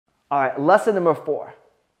All right, lesson number 4.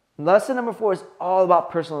 Lesson number 4 is all about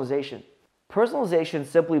personalization. Personalization,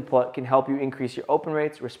 simply put, can help you increase your open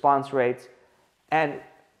rates, response rates, and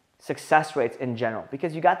success rates in general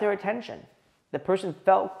because you got their attention. The person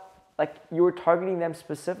felt like you were targeting them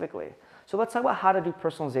specifically. So let's talk about how to do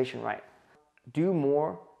personalization right. Do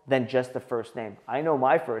more than just the first name. I know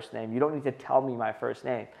my first name. You don't need to tell me my first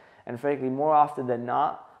name. And frankly, more often than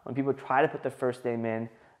not, when people try to put the first name in,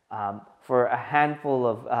 for a handful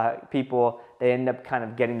of people, they end up kind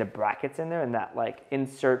of getting the brackets in there and that like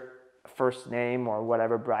insert first name or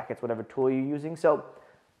whatever brackets, whatever tool you're using. So,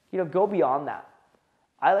 go beyond that.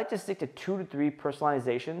 I like to stick to 2 to 3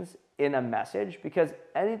 personalizations in a message because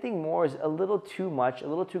anything more is a little too much, a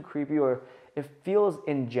little too creepy, or it feels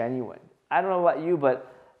ingenuine. I don't know about you,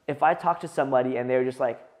 but if I talk to somebody and they're just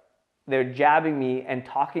like, they're jabbing me and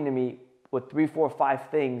talking to me with 3, 4, 5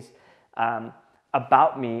 things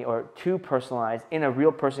about me or too personalized in a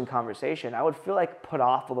real person conversation, I would feel like put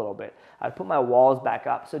off a little bit. I'd put my walls back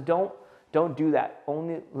up. So don't do that.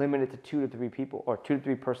 Only limit it to 2 to 3 people or 2 to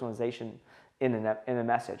 3 personalization in a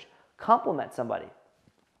message. Compliment somebody.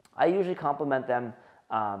 I usually compliment them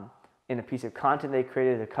in a piece of content they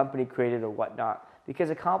created, a company created, or whatnot, because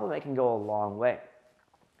a compliment can go a long way.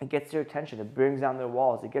 It gets their attention. It brings down their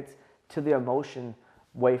walls. It gets to the emotion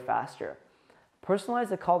way faster. Personalize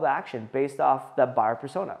the call to action based off that buyer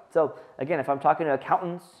persona. So again, if I'm talking to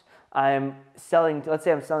accountants, let's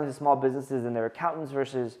say I'm selling to small businesses and they're accountants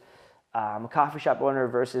versus a coffee shop owner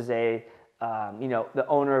versus the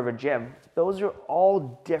owner of a gym. Those are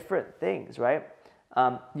all different things, right?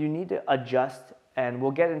 You need to adjust, and we'll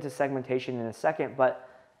get into segmentation in a second, but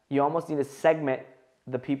you almost need to segment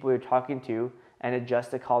the people you're talking to and adjust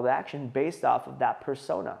the call to action based off of that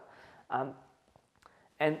persona.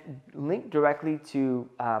 And link directly to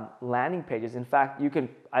landing pages. In fact,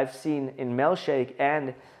 I've seen in Mailshake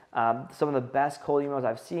and some of the best cold emails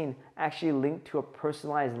I've seen actually link to a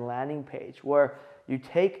personalized landing page where you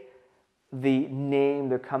take the name,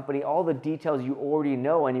 their company, all the details you already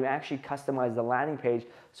know, and you actually customize the landing page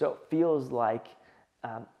so it feels like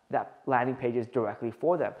that landing page is directly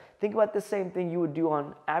for them. Think about the same thing you would do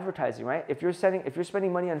on advertising, right? If you're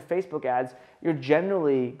spending money on Facebook ads, you're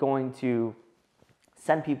generally going to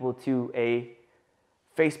send people to a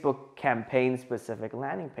Facebook campaign specific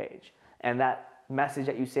landing page. And that message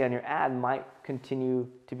that you say on your ad might continue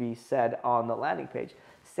to be said on the landing page.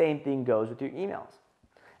 Same thing goes with your emails.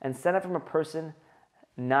 And send it from a person,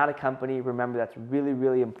 not a company. Remember, that's really,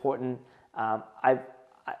 really important.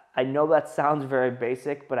 I know that sounds very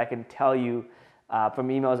basic, but I can tell you from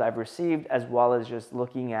emails I've received, as well as just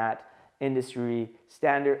looking at industry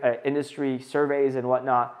surveys and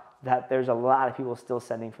whatnot, that there's a lot of people still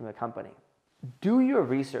sending from the company. Do your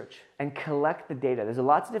research and collect the data. There's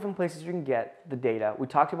lots of different places you can get the data. We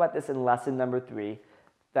talked about this in lesson number 3.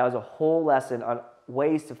 That was a whole lesson on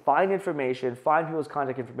ways to find information, find people's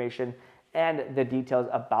contact information, and the details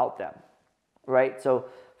about them, right? So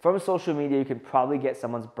from social media, you can probably get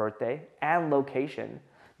someone's birthday and location.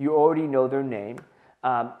 You already know their name.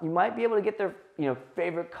 You might be able to get their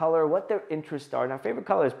favorite color, what their interests are. Now, favorite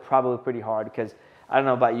color is probably pretty hard because I don't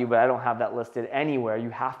know about you, but I don't have that listed anywhere.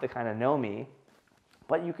 You have to kind of know me.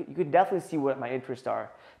 But you could definitely see what my interests are,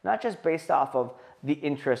 not just based off of the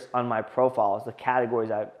interest on my profiles, the categories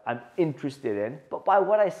I'm interested in, but by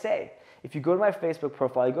what I say. If you go to my Facebook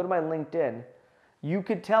profile, you go to my LinkedIn, you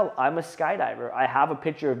could tell I'm a skydiver. I have a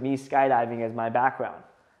picture of me skydiving as my background.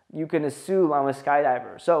 You can assume I'm a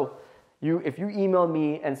skydiver. So if you emailed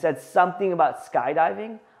me and said something about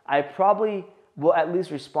skydiving, I probably will at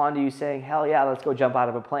least respond to you saying, hell yeah, let's go jump out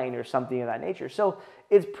of a plane or something of that nature. So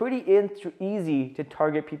it's pretty easy to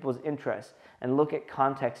target people's interests and look at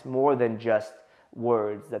context more than just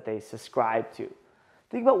words that they subscribe to.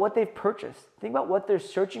 Think about what they've purchased. Think about what they're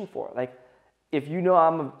searching for. Like, if you know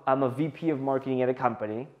I'm a VP of marketing at a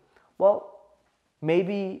company, well,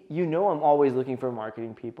 maybe I'm always looking for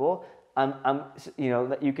marketing people.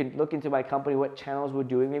 That you can look into my company, what channels we're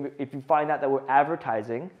doing. Maybe if you find out that we're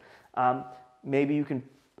advertising, maybe you can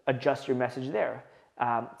adjust your message there.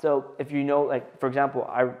 So if for example,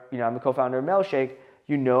 I'm a co-founder of Mailshake.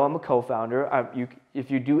 I'm a co-founder.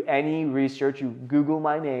 If you do any research, you Google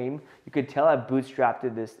my name, you could tell I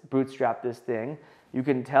bootstrapped this thing. You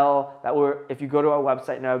can tell that if you go to our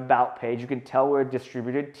website and our about page, you can tell we're a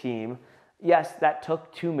distributed team. Yes, that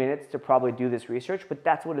took 2 minutes to probably do this research, but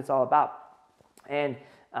that's what it's all about. And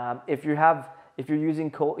if you're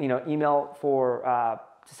using email for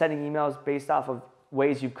sending emails based off of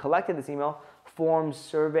ways you've collected this email, forms,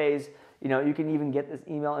 surveys, you can even get this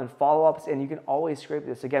email and follow-ups, and you can always scrape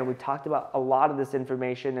this. Again, we talked about a lot of this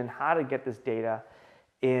information and how to get this data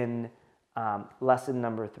in lesson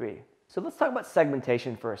number 3. So let's talk about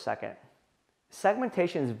segmentation for a second.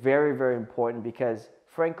 Segmentation is very, very important because,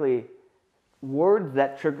 frankly, words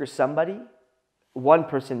that trigger somebody, one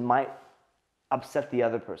person might upset the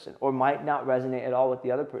other person or might not resonate at all with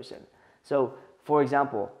the other person. So, for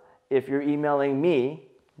example, if you're emailing me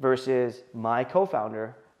versus my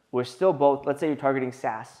co-founder, we're still both, let's say you're targeting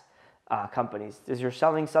SaaS companies. You're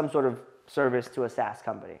selling some sort of service to a SaaS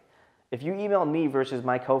company. If you email me versus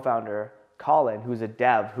my co-founder, Colin, who's a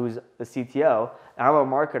dev, who's the CTO, and I'm a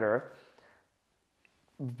marketer,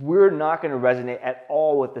 we're not going to resonate at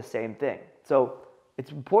all with the same thing. So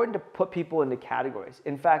it's important to put people into categories.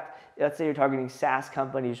 In fact, let's say you're targeting SaaS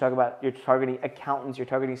companies, you're targeting accountants, you're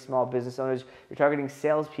targeting small business owners, you're targeting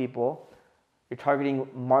salespeople, you're targeting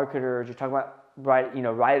marketers, you're talking about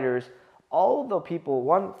writers. All of the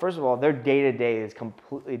people, first of all, their day-to-day is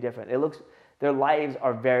completely different. Their lives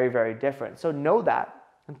are very, very different. So know that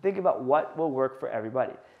and think about what will work for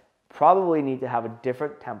everybody. Probably need to have a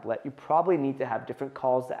different template. You probably need to have different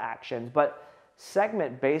calls to actions, but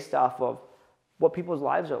segment based off of what people's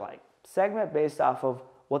lives are like. Segment based off of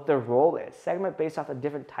what their role is. Segment based off of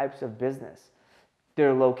different types of business,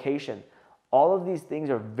 their location. All of these things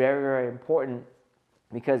are very, very important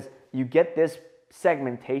because you get this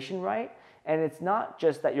segmentation right, and it's not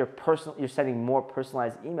just that you're sending more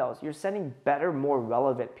personalized emails. You're sending better, more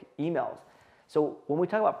relevant emails. So when we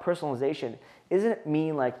talk about personalization, it doesn't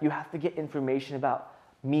mean like you have to get information about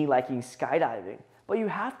me liking skydiving, but you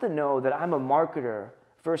have to know that I'm a marketer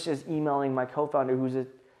versus emailing my co-founder who's a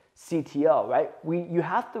CTO, right? You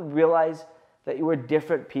have to realize that you are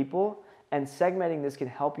different people, and segmenting this can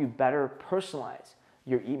help you better personalize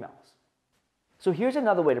your emails. So here's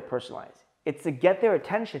another way to personalize. It's to get their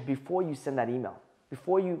attention before you send that email,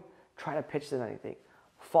 before you try to pitch them anything.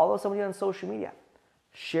 Follow somebody on social media.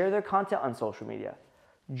 Share their content on social media.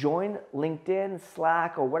 Join LinkedIn,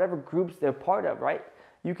 Slack, or whatever groups they're part of, right?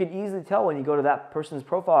 You can easily tell when you go to that person's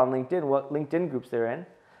profile on LinkedIn what LinkedIn groups they're in.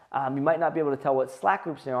 You might not be able to tell what Slack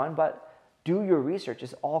groups they're on, but do your research.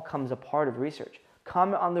 This all comes a part of research.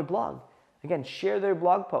 Comment on their blog. Again, share their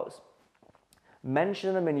blog posts.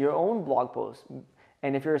 Mention them in your own blog posts.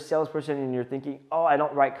 And if you're a salesperson and you're thinking, oh, I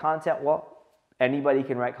don't write content, well, anybody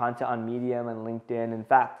can write content on Medium and LinkedIn. In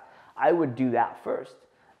fact, I would do that first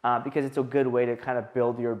because it's a good way to kind of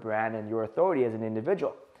build your brand and your authority as an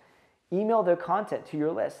individual. Email their content to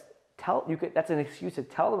your list. That's an excuse to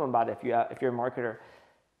tell them about it if you're a marketer.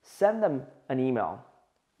 Send them an email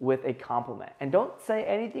with a compliment. And don't say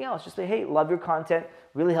anything else. Just say, hey, love your content.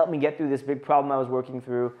 Really helped me get through this big problem I was working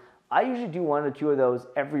through. I usually do 1 or 2 of those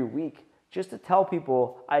every week just to tell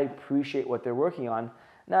people I appreciate what they're working on.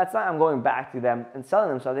 Now, it's not I'm going back to them and selling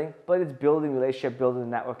them something, but it's building relationship, building a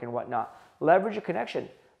network and whatnot. Leverage a connection.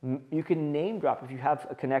 You can name drop if you have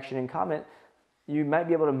a connection in common. You might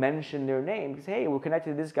be able to mention their name. Say, hey, we're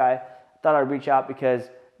connected to this guy. Thought I'd reach out because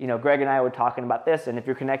Greg and I were talking about this, and if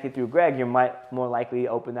you're connected through Greg, you might more likely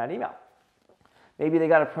open that email. Maybe they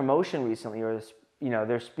got a promotion recently, or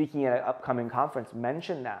they're speaking at an upcoming conference.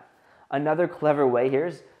 Mention that. Another clever way here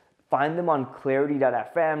is find them on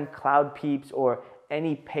Clarity.fm, Cloud Peeps, or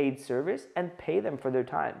any paid service and pay them for their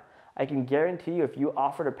time. I can guarantee you if you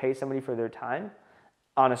offer to pay somebody for their time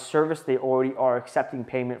on a service they already are accepting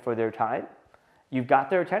payment for their time, you've got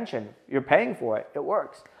their attention. You're paying for it. It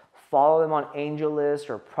works. Follow them on AngelList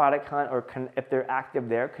or Product Hunt, or if they're active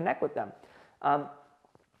there, connect with them.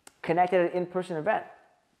 Connect at an in-person event.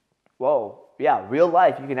 Whoa, yeah, real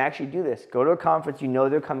life, you can actually do this. Go to a conference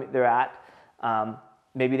they're at.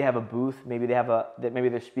 Maybe they have a booth, maybe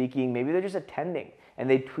they're speaking, maybe they're just attending and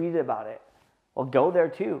they tweeted about it. Well, go there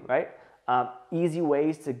too, right? Easy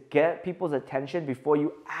ways to get people's attention before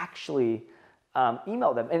you actually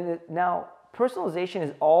email them. And now, personalization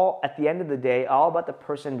is at the end of the day, all about the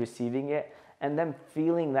person receiving it and them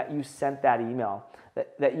feeling that you sent that email,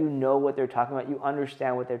 that you know what they're talking about, you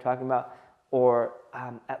understand what they're talking about, or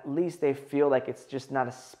at least they feel like it's just not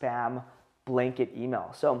a spam blanket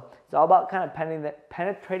email. So it's all about kind of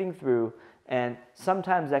penetrating through, and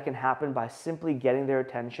sometimes that can happen by simply getting their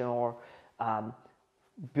attention or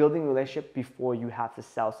building a relationship before you have to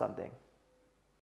sell something.